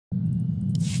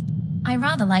I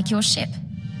rather like your ship.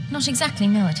 Not exactly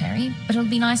military, but it'll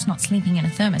be nice not sleeping in a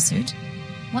thermosuit.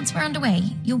 Once we're underway,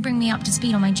 you'll bring me up to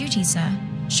speed on my duties, sir.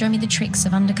 Show me the tricks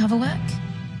of undercover work.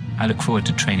 I look forward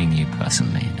to training you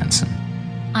personally, Ensign.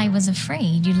 I was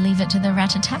afraid you'd leave it to the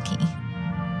Ratataki.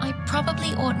 I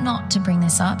probably ought not to bring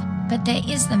this up, but there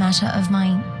is the matter of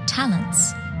my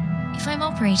talents. If I'm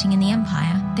operating in the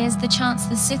Empire, there's the chance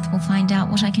the Sith will find out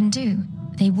what I can do.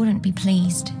 They wouldn't be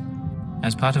pleased.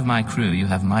 As part of my crew, you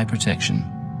have my protection.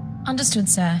 Understood,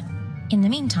 sir. In the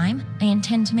meantime, I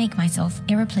intend to make myself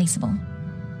irreplaceable.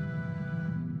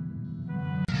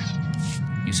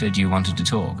 You said you wanted to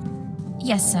talk.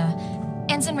 Yes, sir.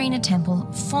 Ensign Raina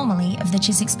Temple, formerly of the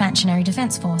Chiss Expansionary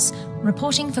Defense Force,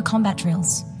 reporting for combat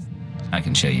drills. I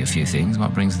can show you a few things.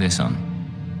 What brings this on?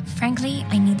 Frankly,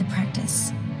 I need the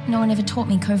practice. No one ever taught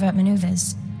me covert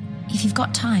maneuvers. If you've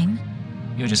got time...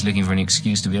 You're just looking for an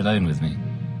excuse to be alone with me.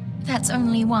 That's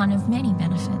only one of many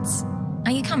benefits.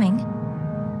 Are you coming?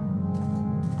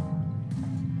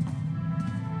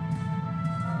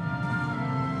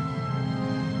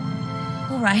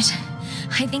 All right.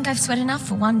 I think I've sweat enough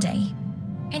for one day.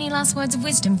 Any last words of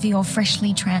wisdom for your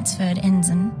freshly transferred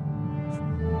ensign?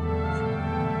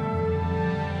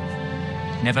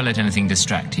 Never let anything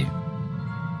distract you.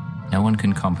 No one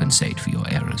can compensate for your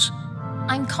errors.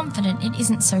 I'm confident it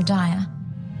isn't so dire,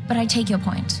 but I take your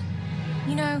point.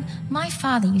 You know, my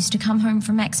father used to come home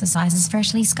from exercises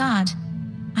freshly scarred.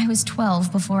 I was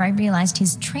 12 before I realized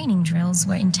his training drills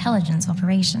were intelligence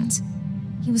operations.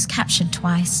 He was captured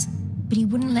twice, but he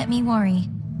wouldn't let me worry,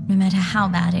 no matter how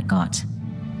bad it got.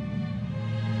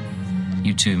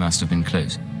 You two must have been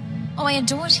close. Oh, I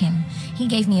adored him. He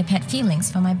gave me a pet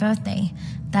feelings for my birthday.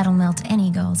 That'll melt any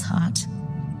girl's heart.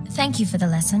 Thank you for the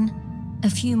lesson. A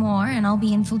few more and I'll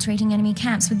be infiltrating enemy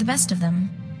camps with the best of them.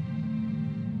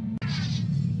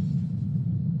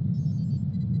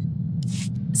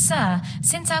 Sir,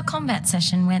 since our combat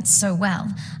session went so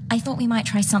well, I thought we might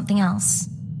try something else.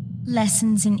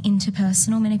 Lessons in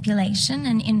interpersonal manipulation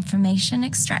and information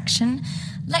extraction.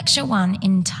 Lecture 1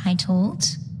 entitled...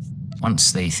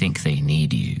 Once they think they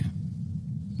need you,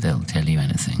 they'll tell you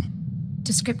anything.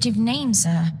 Descriptive name,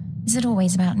 sir. Is it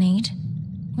always about need?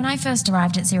 When I first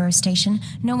arrived at Zero Station,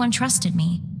 no one trusted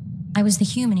me. I was the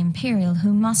human Imperial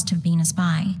who must have been a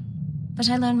spy. But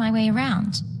I learned my way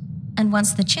around. And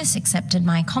once the Chiss accepted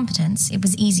my competence, it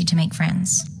was easy to make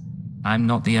friends. I'm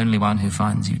not the only one who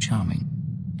finds you charming.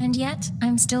 And yet,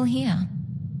 I'm still here.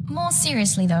 More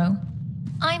seriously, though,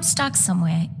 I'm stuck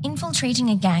somewhere, infiltrating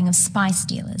a gang of spy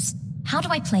stealers. How do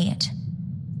I play it?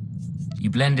 You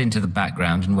blend into the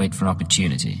background and wait for an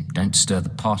opportunity. Don't stir the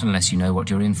pot unless you know what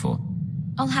you're in for.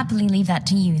 I'll happily leave that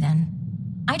to you, then.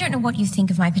 I don't know what you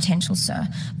think of my potential, sir,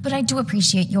 but I do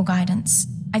appreciate your guidance.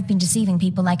 I've been deceiving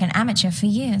people like an amateur for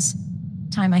years.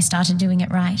 Time I started doing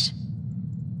it right.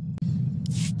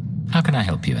 How can I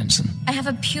help you, Ensign? I have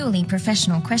a purely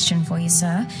professional question for you,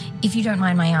 sir, if you don't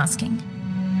mind my asking.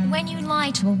 When you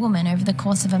lie to a woman over the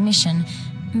course of a mission,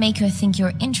 make her think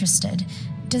you're interested,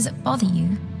 does it bother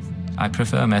you? I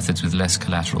prefer methods with less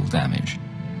collateral damage.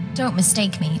 Don't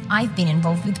mistake me, I've been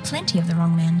involved with plenty of the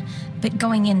wrong men, but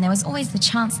going in there was always the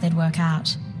chance they'd work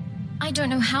out. I don't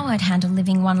know how I'd handle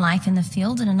living one life in the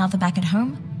field and another back at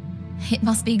home. It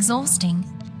must be exhausting.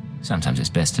 Sometimes it's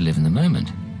best to live in the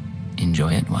moment.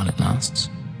 Enjoy it while it lasts.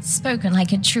 Spoken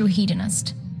like a true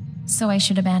hedonist. So I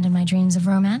should abandon my dreams of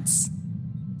romance?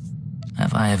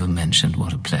 Have I ever mentioned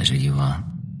what a pleasure you are?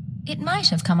 It might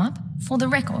have come up. For the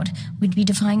record, we'd be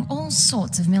defying all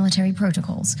sorts of military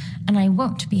protocols, and I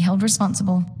won't be held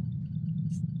responsible.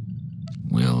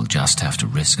 We'll just have to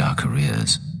risk our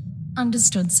careers.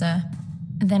 Understood, sir.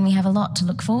 Then we have a lot to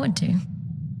look forward to.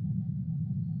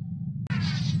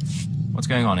 What's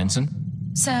going on, Ensign?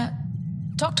 Sir,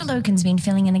 Dr. Loken's been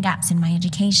filling in the gaps in my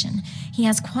education. He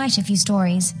has quite a few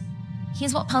stories.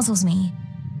 Here's what puzzles me.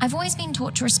 I've always been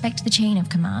taught to respect the chain of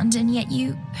command, and yet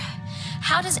you...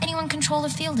 How does anyone control a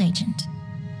field agent?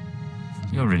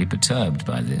 You're really perturbed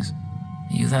by this.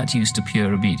 Are you that used to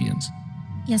pure obedience?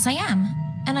 Yes, I am,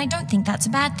 and I don't think that's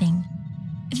a bad thing.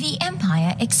 The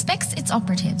Empire expects its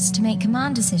operatives to make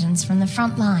command decisions from the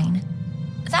front line.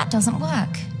 That doesn't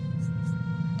work.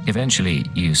 Eventually,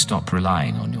 you stop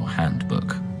relying on your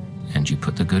handbook, and you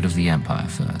put the good of the Empire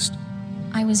first.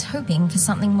 I was hoping for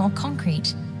something more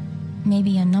concrete.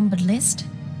 Maybe a numbered list?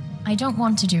 I don't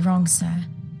want to do wrong, sir.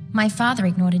 My father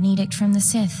ignored an edict from the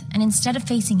Sith, and instead of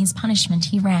facing his punishment,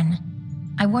 he ran.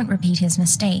 I won't repeat his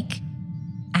mistake.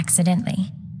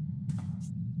 Accidentally.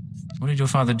 What did your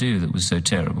father do that was so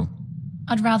terrible?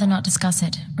 I'd rather not discuss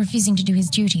it. Refusing to do his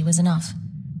duty was enough.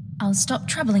 I'll stop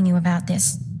troubling you about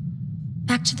this.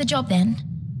 Back to the job, then.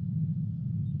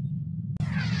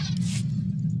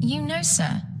 You know,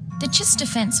 sir, the Chiss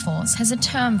Defense Force has a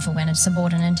term for when a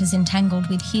subordinate is entangled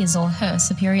with his or her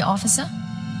superior officer.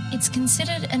 It's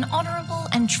considered an honorable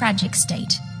and tragic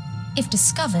state. If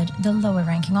discovered, the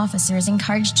lower-ranking officer is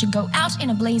encouraged to go out in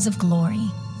a blaze of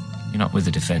glory. You're not with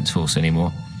the Defense Force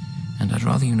anymore, and I'd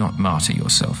rather you not martyr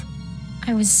yourself.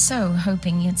 I was so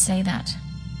hoping you'd say that.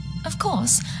 Of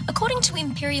course, according to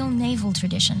Imperial naval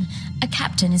tradition, a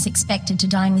captain is expected to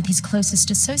dine with his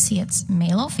closest associates,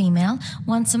 male or female,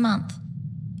 once a month.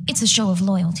 It's a show of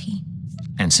loyalty.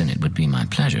 Ensign, it would be my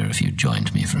pleasure if you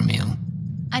joined me for a meal.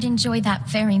 I'd enjoy that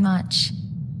very much.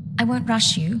 I won't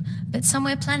rush you, but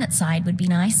somewhere planetside would be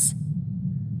nice.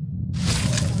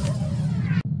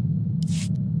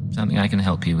 Something I can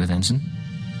help you with, Ensign?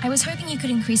 I was hoping you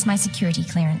could increase my security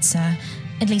clearance, sir.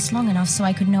 At least long enough so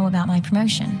I could know about my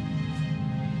promotion.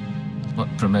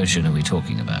 What promotion are we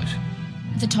talking about?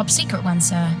 The top secret one,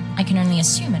 sir. I can only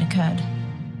assume it occurred.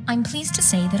 I'm pleased to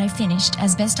say that I finished,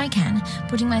 as best I can,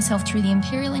 putting myself through the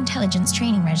Imperial intelligence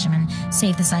training regimen,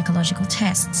 save the psychological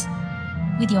tests.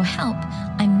 With your help,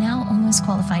 I'm now almost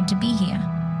qualified to be here.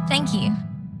 Thank you.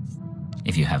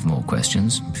 If you have more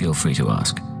questions, feel free to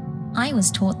ask. I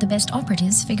was taught the best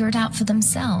operatives figure it out for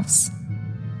themselves.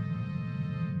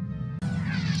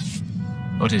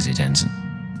 What is it, Ensign?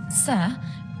 Sir,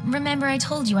 remember I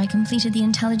told you I completed the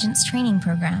intelligence training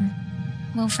program?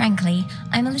 Well, frankly,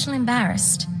 I'm a little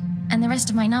embarrassed, and the rest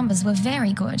of my numbers were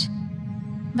very good.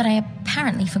 But I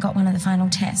apparently forgot one of the final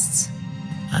tests.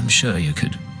 I'm sure you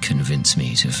could convince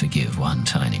me to forgive one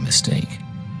tiny mistake.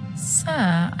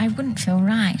 Sir, I wouldn't feel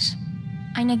right.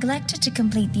 I neglected to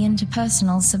complete the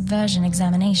interpersonal subversion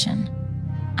examination.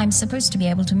 I'm supposed to be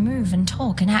able to move and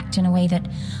talk and act in a way that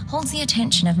holds the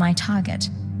attention of my target.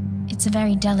 It's a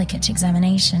very delicate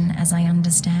examination, as I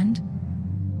understand.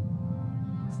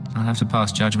 I'll have to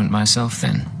pass judgment myself,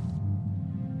 then.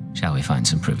 Shall we find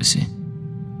some privacy?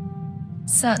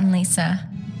 Certainly, sir.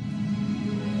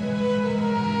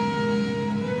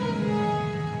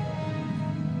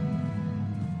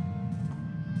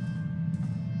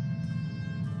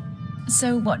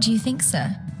 So what do you think,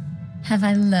 sir? Have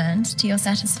I learned to your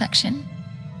satisfaction?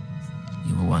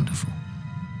 You were wonderful.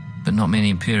 But not many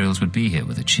Imperials would be here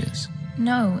with a Chiss.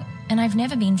 No, and I've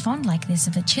never been fond like this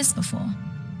of a Chiss before.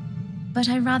 But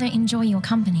I rather enjoy your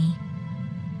company.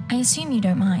 I assume you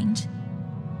don't mind.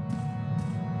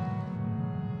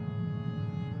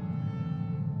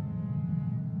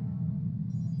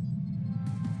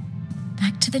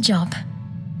 Back to the job.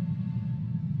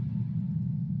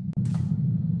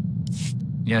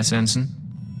 Yes, Ensign?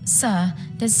 Sir,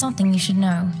 there's something you should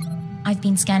know. I've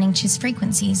been scanning Chiss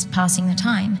frequencies, passing the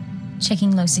time,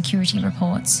 checking low security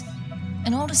reports.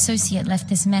 An old associate left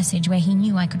this message where he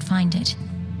knew I could find it.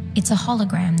 It's a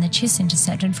hologram the Chiss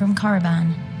intercepted from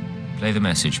Korriban. Play the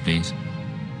message, please.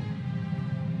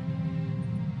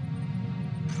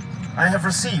 I have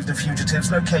received the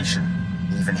fugitive's location.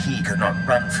 Even he could not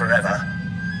run forever.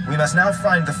 We must now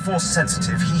find the Force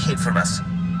sensitive he hid from us.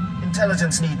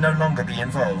 Intelligence need no longer be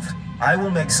involved. I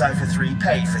will make Cypher 3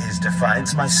 pay for his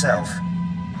defiance myself.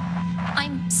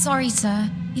 I'm sorry, sir.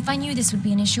 If I knew this would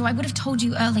be an issue, I would have told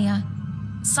you earlier.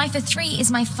 Cypher 3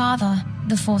 is my father.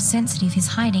 The Force sensitive he's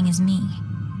hiding is me.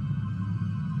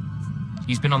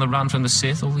 He's been on the run from the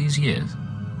Sith all these years.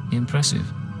 Impressive.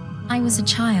 I was a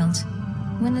child.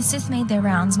 When the Sith made their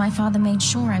rounds, my father made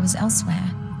sure I was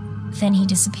elsewhere. Then he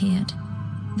disappeared.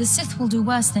 The Sith will do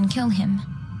worse than kill him.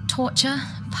 Torture,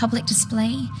 public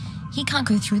display. He can't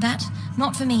go through that.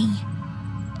 Not for me.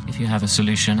 If you have a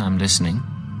solution, I'm listening.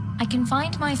 I can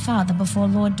find my father before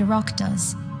Lord Darok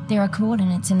does. There are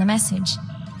coordinates in the message.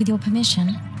 With your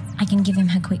permission, I can give him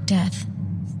her quick death.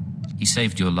 He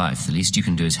saved your life. The least you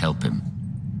can do is help him.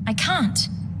 I can't.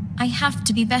 I have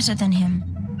to be better than him.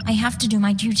 I have to do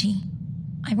my duty.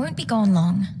 I won't be gone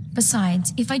long.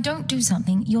 Besides, if I don't do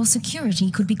something, your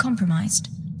security could be compromised.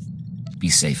 Be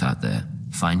safe out there.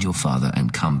 Find your father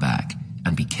and come back.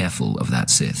 And be careful of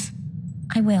that Sith.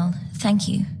 I will. Thank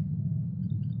you.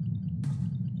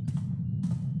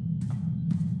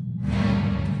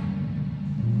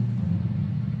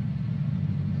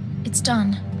 It's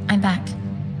done. I'm back.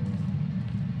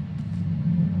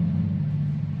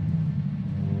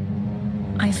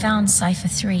 I found Cypher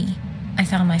 3. I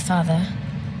found my father,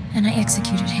 and I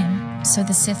executed him, so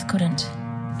the Sith couldn't.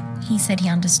 He said he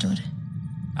understood.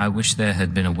 I wish there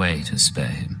had been a way to spare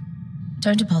him.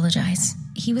 Don't apologize.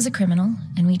 He was a criminal,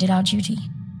 and we did our duty.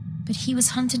 But he was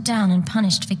hunted down and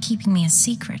punished for keeping me a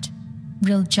secret.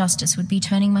 Real justice would be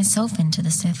turning myself into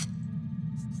the Sith.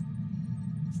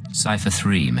 Cypher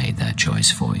 3 made that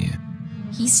choice for you.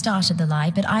 He started the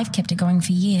lie, but I've kept it going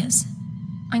for years.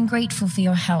 I'm grateful for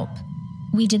your help.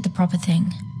 We did the proper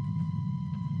thing.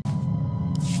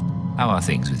 How are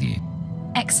things with you?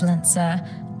 Excellent, sir.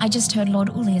 I just heard Lord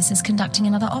Ullius is conducting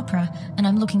another opera, and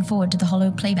I'm looking forward to the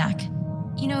hollow playback.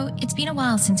 You know, it's been a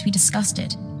while since we discussed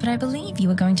it, but I believe you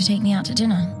were going to take me out to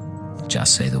dinner.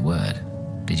 Just say the word.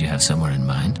 Did you have somewhere in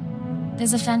mind?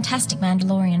 There's a fantastic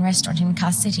Mandalorian restaurant in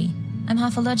Car City. I'm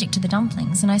half allergic to the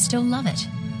dumplings, and I still love it.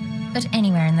 But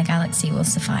anywhere in the galaxy will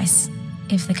suffice,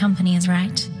 if the company is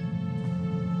right.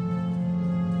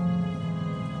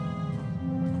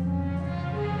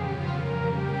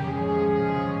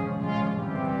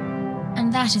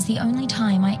 And that is the only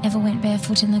time I ever went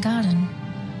barefoot in the garden.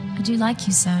 I do like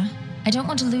you, sir. I don't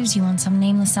want to lose you on some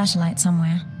nameless satellite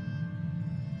somewhere.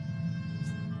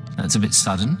 That's a bit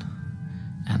sudden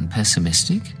and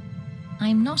pessimistic.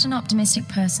 I'm not an optimistic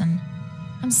person.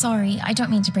 I'm sorry, I don't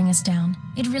mean to bring us down.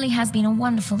 It really has been a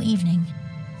wonderful evening.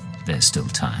 There's still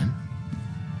time.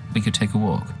 We could take a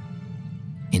walk.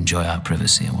 Enjoy our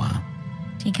privacy a while.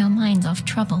 Take our minds off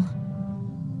trouble.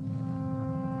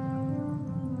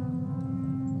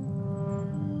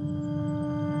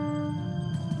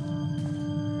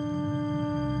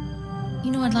 You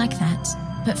know, I'd like that.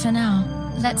 But for now,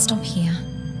 let's stop here.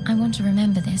 I want to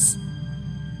remember this.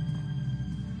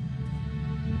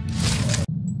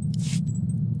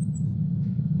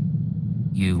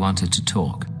 You wanted to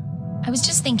talk. I was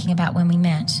just thinking about when we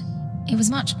met. It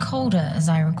was much colder, as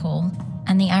I recall,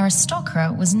 and the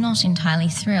aristocrat was not entirely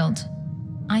thrilled.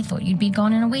 I thought you'd be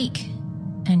gone in a week.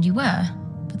 And you were,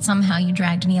 but somehow you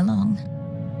dragged me along.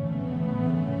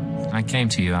 I came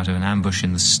to you out of an ambush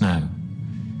in the snow.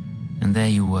 And there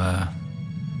you were,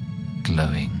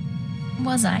 glowing.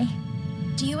 Was I?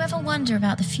 Do you ever wonder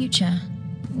about the future?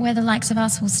 Where the likes of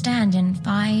us will stand in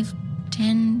 5,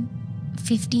 10,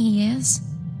 50 years?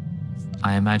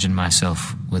 I imagine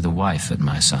myself with a wife at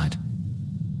my side.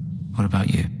 What about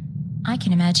you? I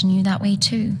can imagine you that way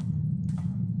too.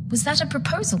 Was that a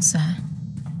proposal, sir?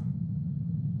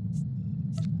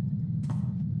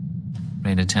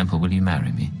 Raina Temple, will you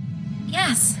marry me?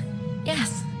 Yes,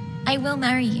 I will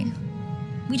marry you.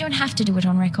 We don't have to do it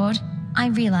on record. I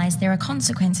realize there are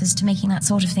consequences to making that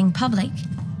sort of thing public,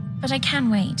 but I can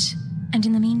wait. And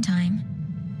in the meantime...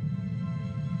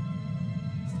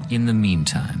 In the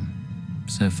meantime,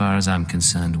 so far as I'm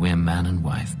concerned, we're man and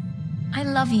wife. I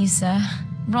love you, sir.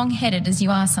 Wrong-headed as you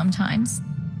are sometimes.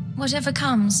 Whatever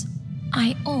comes,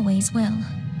 I always will.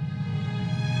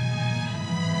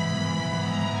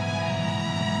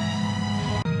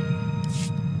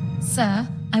 Sir,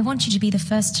 I want you to be the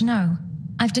first to know.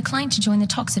 I've declined to join the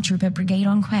Toxitrooper Brigade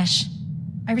on Quesh.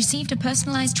 I received a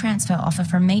personalized transfer offer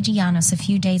from Major Janos a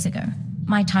few days ago.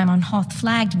 My time on Hoth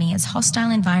flagged me as hostile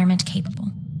environment capable.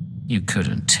 You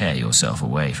couldn't tear yourself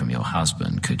away from your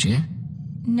husband, could you?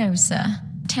 No, sir.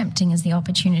 Tempting as the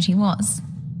opportunity was.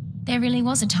 There really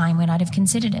was a time when I'd have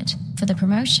considered it. For the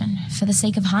promotion, for the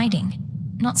sake of hiding.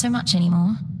 Not so much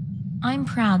anymore. I'm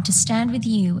proud to stand with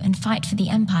you and fight for the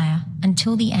Empire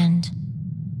until the end.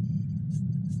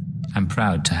 I'm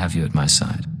proud to have you at my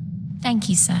side. Thank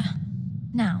you, sir.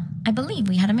 Now, I believe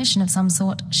we had a mission of some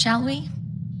sort, shall we?